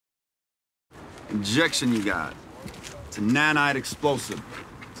injection you got. It's a nanite explosive.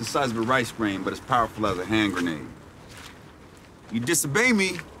 It's the size of a rice grain, but as powerful as a hand grenade. You disobey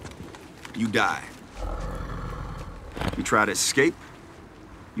me, you die. You try to escape,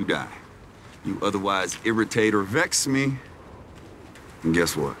 you die. You otherwise irritate or vex me, and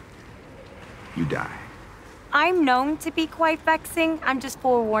guess what? You die. I'm known to be quite vexing. I'm just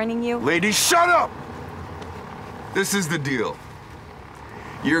forewarning you. Lady, shut up! This is the deal.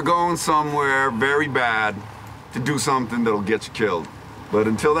 You're going somewhere very bad to do something that'll get you killed. But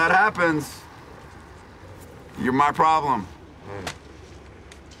until that happens, you're my problem.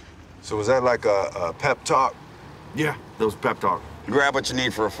 So was that like a pep talk? Yeah, that was pep talk. Grab what you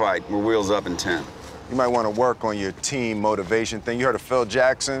need for a fight. We're wheels up in 10. You might want to work on your team motivation thing. You heard of Phil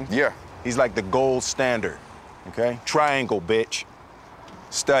Jackson? Yeah. He's like the gold standard, okay? Triangle, bitch.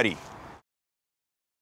 Study.